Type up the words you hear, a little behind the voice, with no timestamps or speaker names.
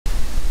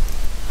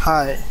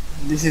Hi,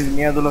 this is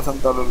Miadullah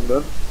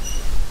Santalundar.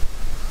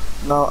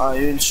 Now I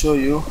will show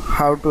you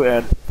how to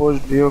add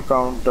post view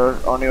counter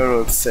on your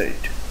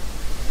website.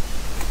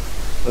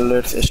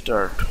 Let's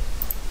start.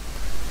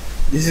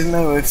 This is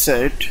my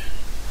website.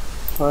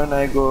 When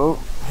I go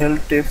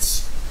health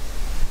tips,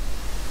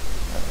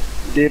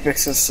 deep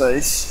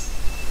exercise,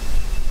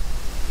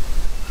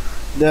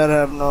 there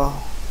have no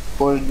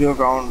post view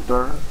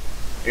counter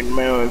in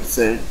my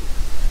website.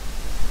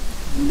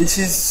 This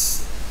is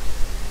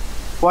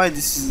why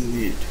this is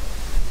need.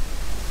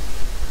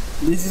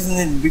 This is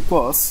need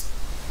because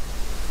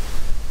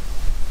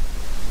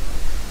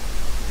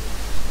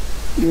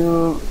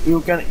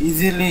you can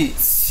easily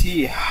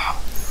see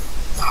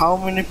how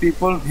many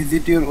people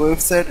visit your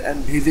website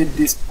and visit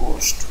this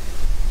post.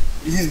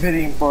 This is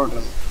very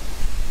important.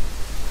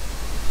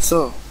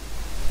 So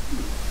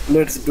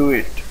let's do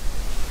it.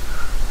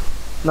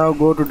 Now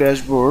go to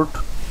dashboard,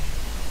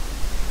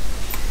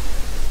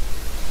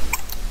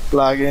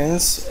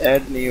 plugins,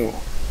 add new.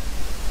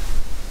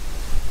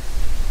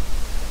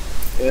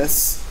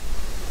 Yes,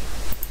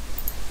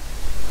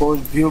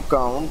 post view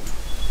count.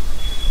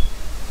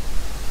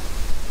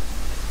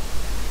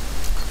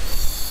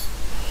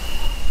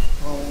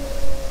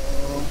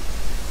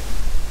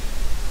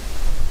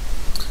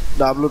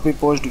 WP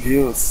post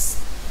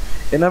views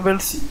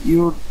enables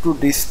you to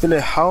display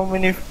how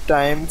many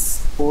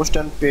times post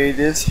and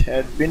pages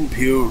had been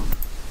viewed.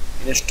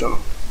 Install.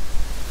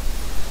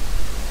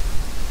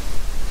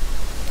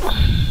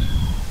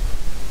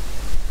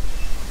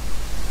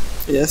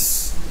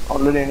 Yes,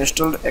 already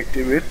installed.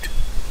 Activate.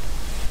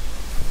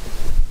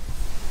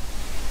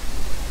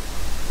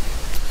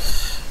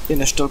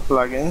 Install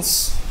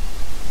plugins.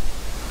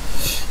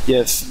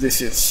 Yes, this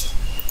is.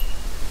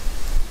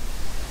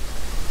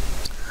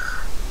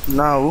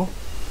 Now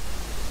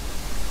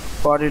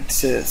what it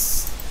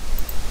says,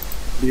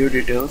 view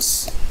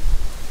details,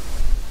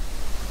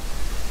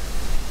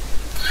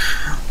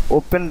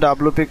 open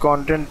WP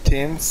content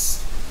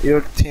themes,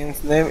 your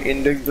theme's name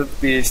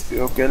index.php.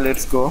 okay,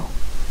 let's go.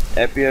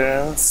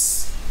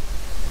 Appearance,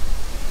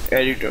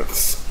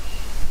 editors.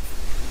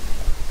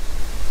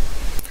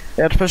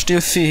 At first you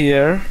see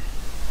here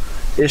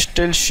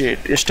style sheet,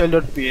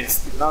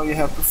 style.php. now you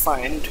have to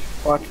find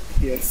what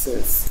here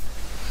says.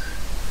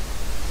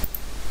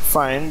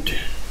 Find.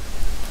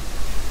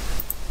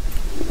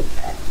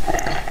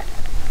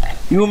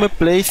 You may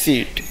place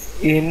it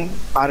in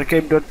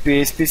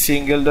archive.php,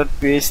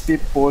 single.php,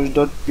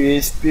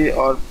 post.php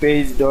or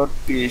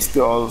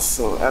page.php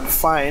also, and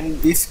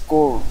find this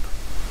code,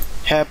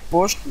 have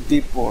post the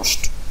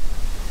post.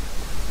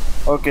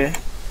 Okay,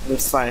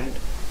 let's find.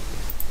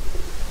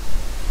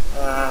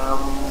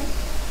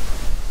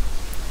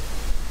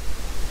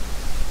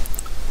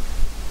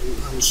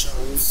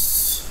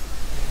 Functions.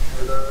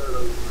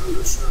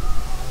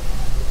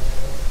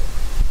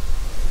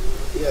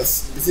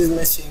 Yes, this is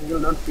my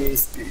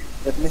single.php,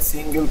 that means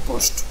single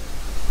post,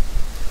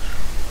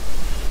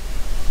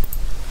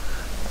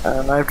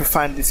 and I have to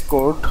find this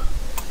code.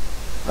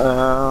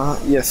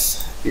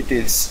 Yes, it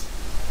is.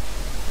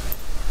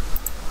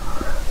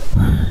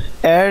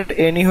 Add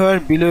anywhere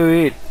below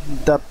it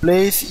the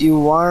place you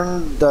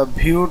want the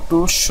view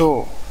to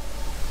show.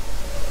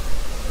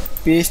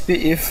 PHP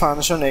if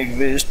function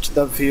exists,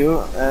 the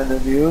view and the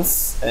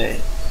views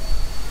a.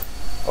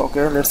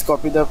 Okay, let's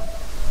copy the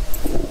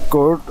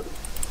code.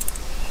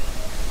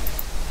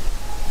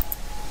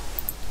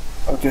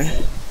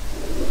 Okay,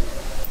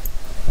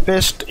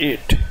 paste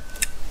it,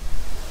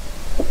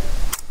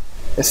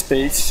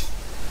 space,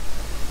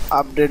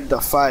 update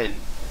the file,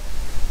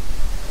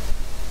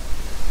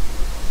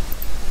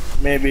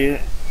 maybe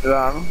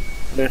run.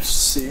 Let's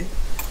see.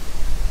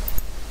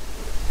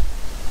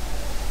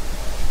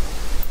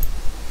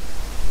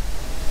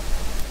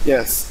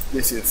 Yes,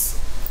 this is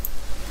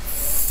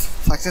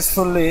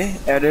successfully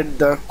added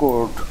the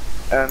code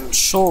and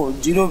show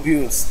 0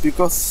 views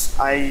because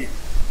I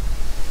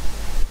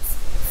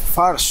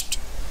first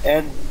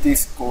add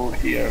this code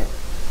here,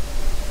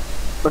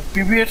 but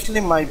previously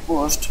my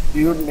post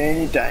viewed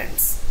many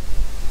times.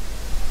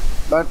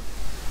 But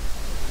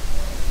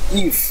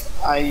if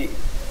I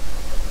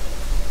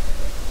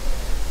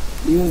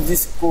use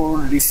this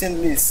code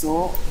recently,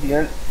 so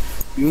here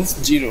use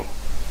 0.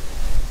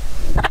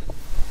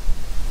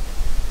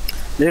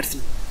 Let's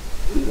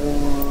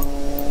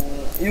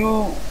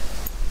you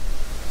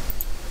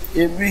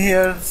every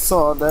here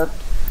saw that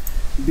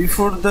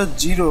before the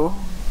 0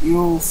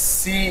 you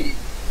see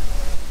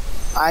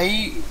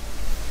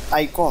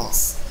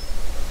icons,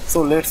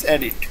 so let's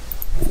add it.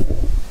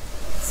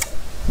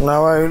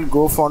 Now I will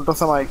go font of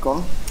some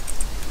icon.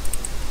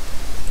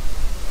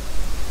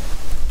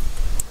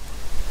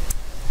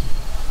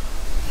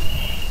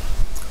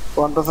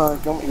 Font of some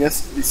icon.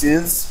 Yes, this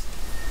is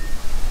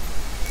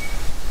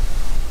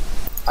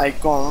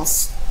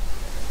icons.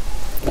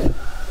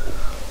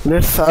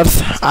 Let's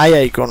search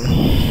icon.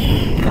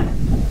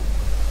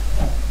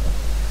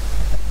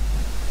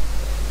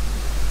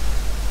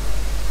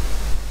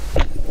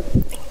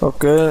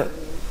 Okay,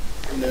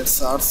 let's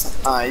search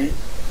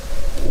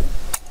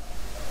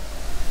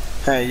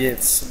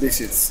Yes, this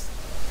is.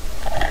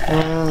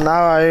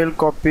 Now I will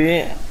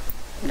copy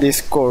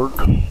this code.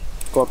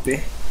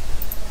 Copy.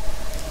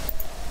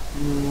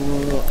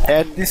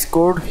 Add this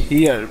code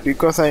here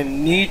because I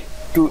need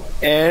to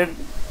add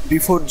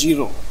before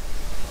 0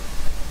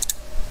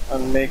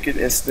 and make it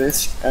a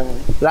space and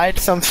write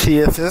some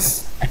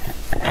CSS.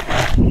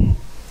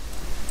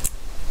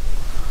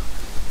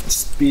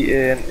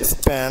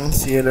 Span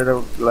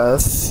CLR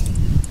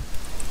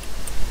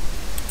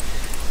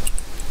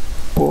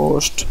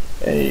post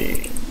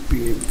a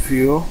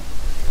view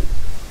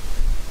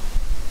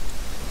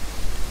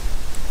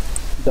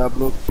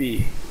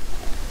WP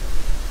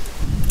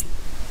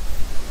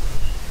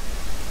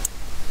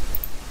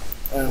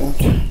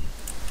and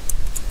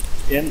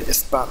end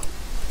span.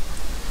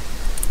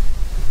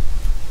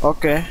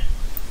 Okay,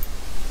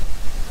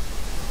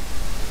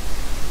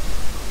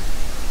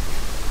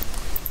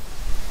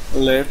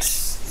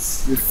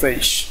 let's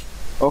refresh.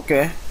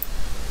 Okay,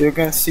 you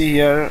can see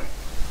here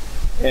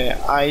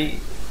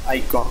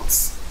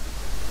icons.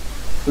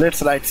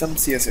 Let's write some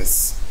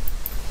CSS.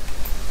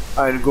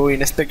 I'll go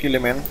in spec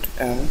element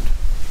and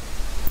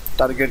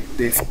target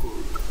this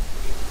code.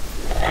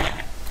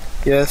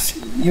 Yes,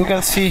 you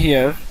can see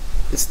here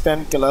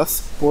span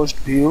class post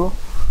view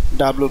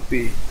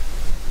WP.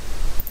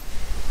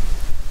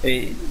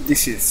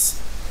 This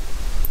is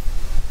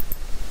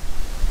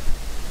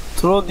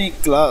through the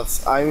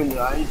class I will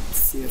write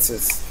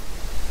CSS.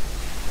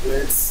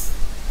 Let's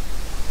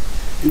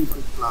click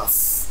a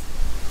class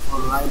for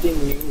writing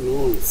new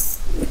rules.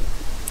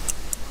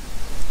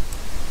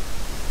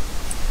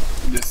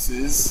 This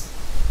is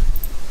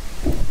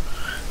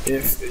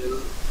FL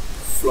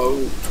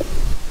float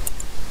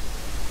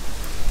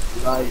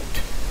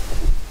write.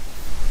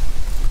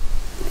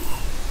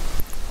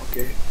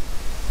 Okay,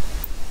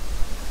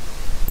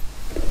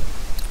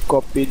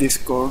 copy this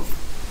code,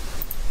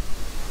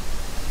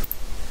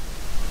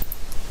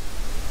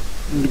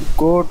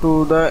 go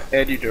to the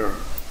editor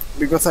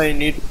because I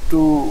need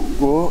to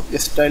go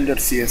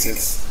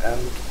style.css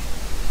and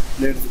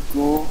let's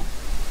go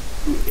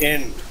to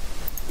end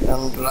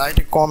and write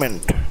a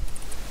comment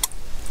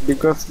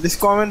because this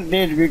comment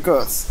need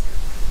because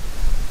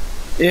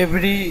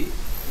every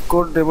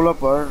code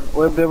developer,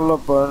 web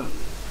developer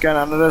can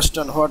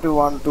understand what you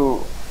want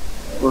to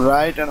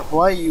write and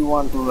why you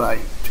want to write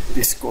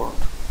this code.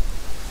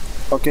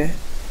 Okay,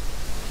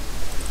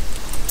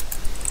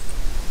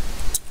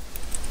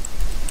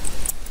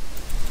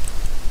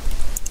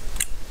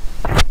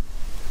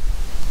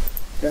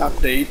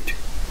 update.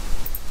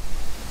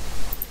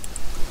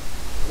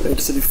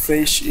 Let's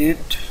refresh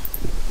it.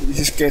 This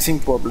is caching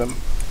problem.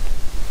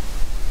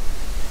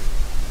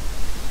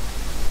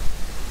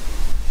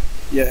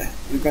 Yeah,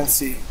 you can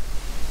see.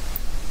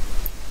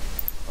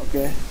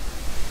 Okay,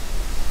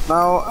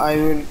 now I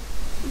will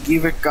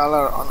give a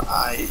color on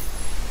eye.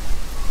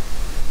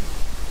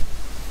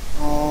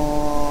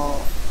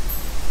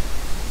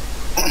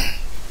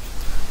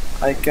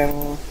 I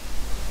can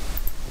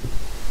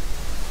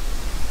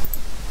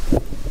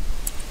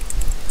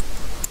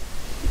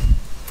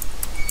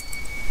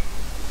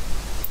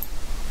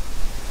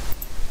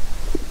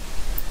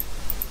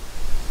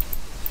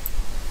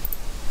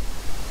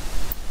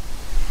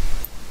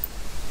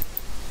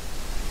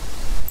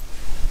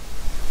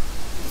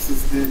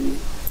very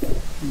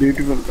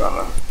beautiful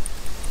color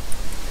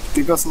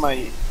because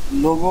my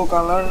logo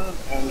color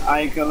and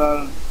eye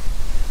color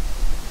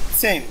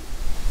same.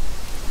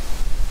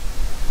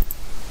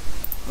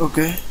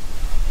 Okay,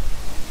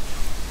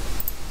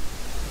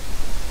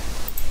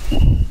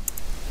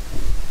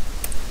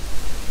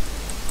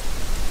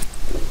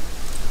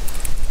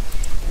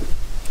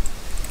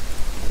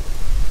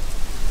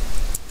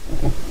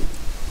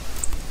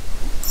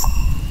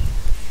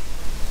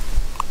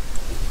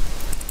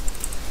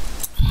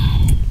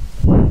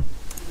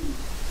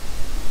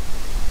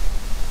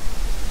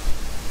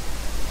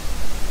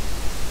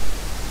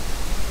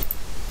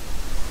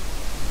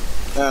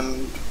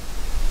 and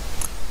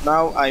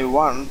now I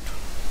want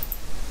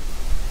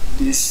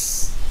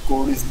this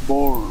code is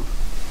bold.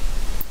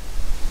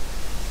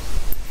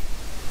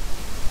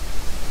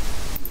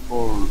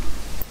 Bold.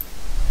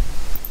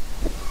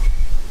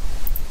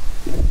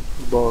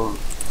 Bold.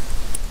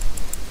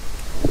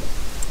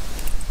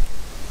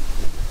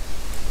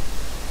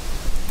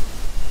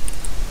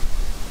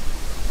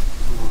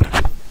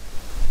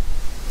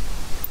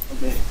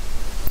 Okay.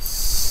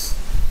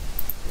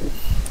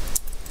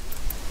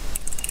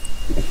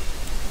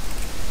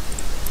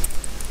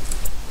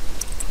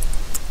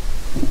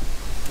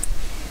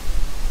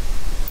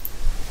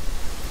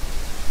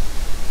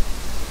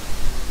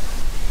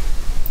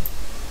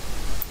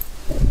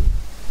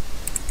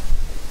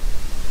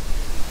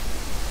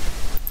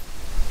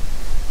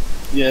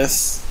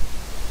 Yes,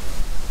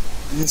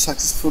 this is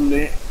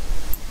successfully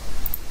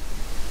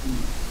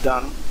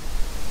done.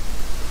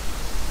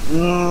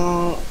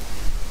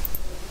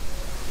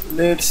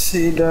 Let's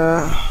see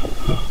the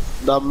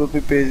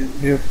WP page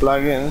view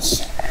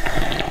plugins.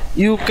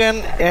 You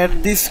can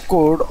add this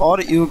code or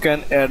you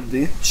can add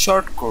the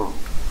short code.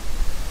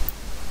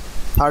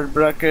 third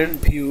bracket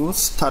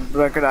views, third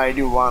bracket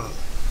id 1,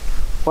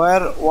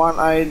 where one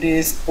id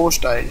is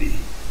post id.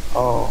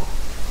 Oh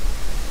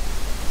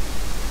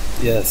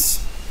yes.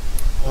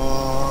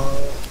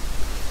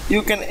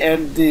 You can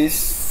add this.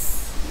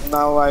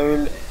 Now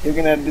you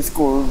can add this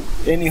code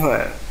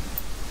anywhere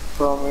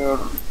from your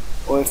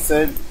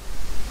website.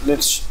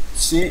 Let's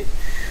see.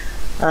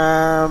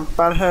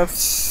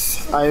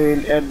 Perhaps I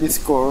will add this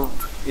code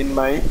in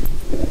my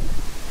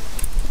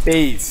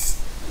page.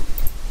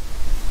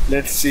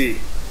 Let's see.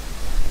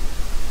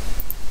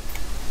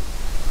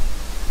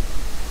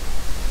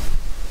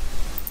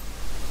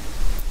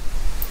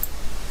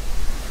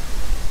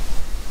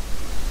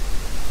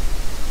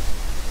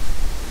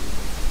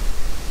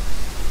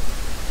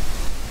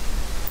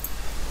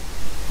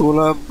 Pull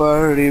up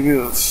bar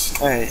reviews.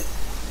 Hey,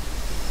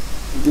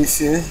 this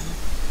is,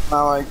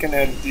 now I can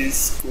add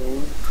this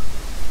code.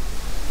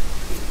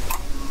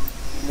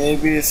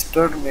 Maybe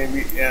start,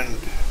 maybe end.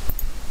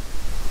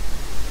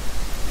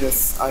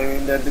 Yes, I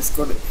will add this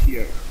code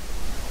here.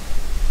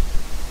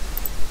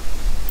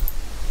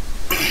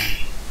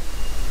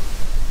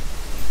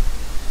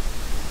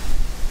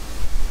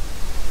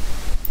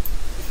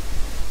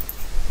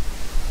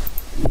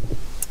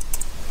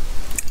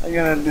 I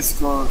can add this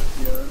code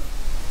here.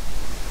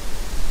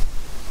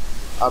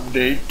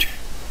 Update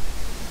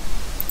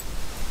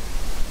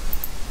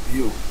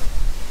view.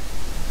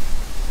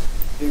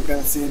 You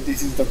can see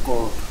this is the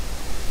code.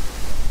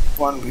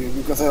 One view,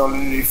 because I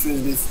already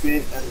refreshed this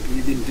page and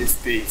within this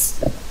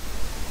page.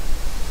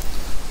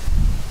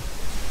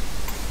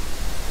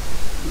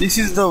 This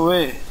is the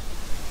way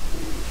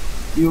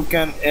you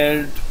can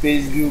add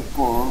page view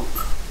code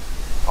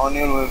on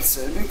your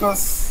website,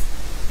 because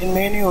in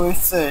many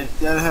websites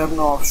there have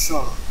no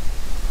option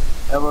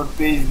about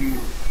page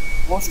view.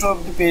 Most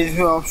of the page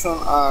view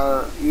options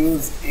are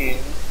used in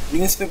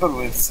newspaper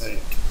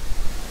website.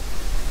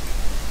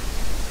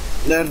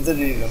 That's the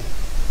reason.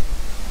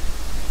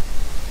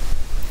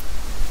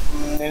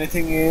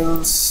 Anything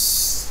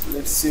else?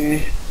 Let's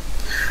see.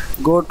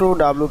 Go to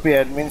WP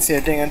admin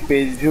setting and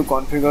page view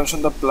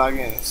configuration, the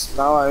plugins.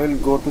 Now I will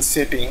go to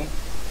setting.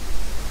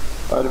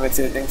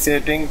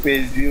 Setting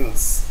page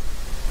views.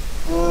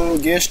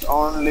 Guest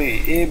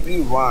only,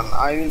 everyone.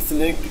 I will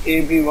select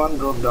everyone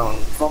drop down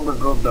from the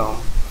drop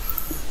down.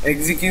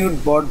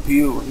 Execute bot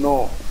view,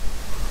 no.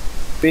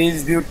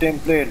 Page view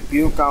template,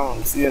 view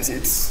counts, yes,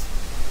 it's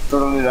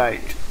totally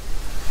right.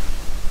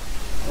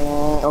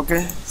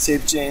 Okay,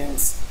 save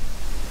change.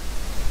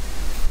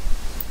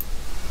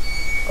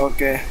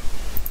 Okay,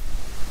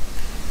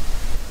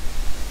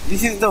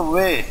 this is the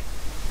way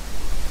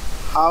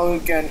how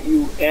can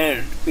you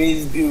add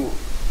page view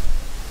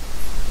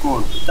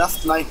code,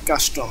 just like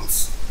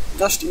customs.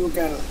 Just you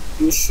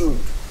should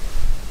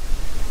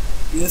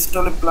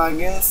install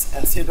plugins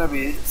and set up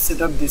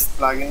this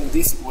plugin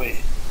this way.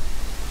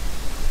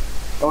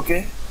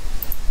 Okay,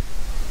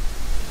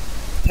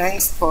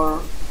 thanks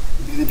for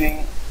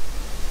visiting,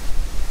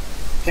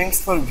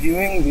 thanks for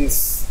viewing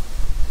this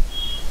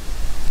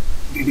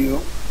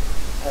video,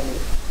 and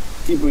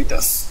keep with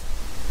us.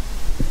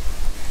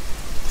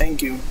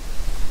 Thank you.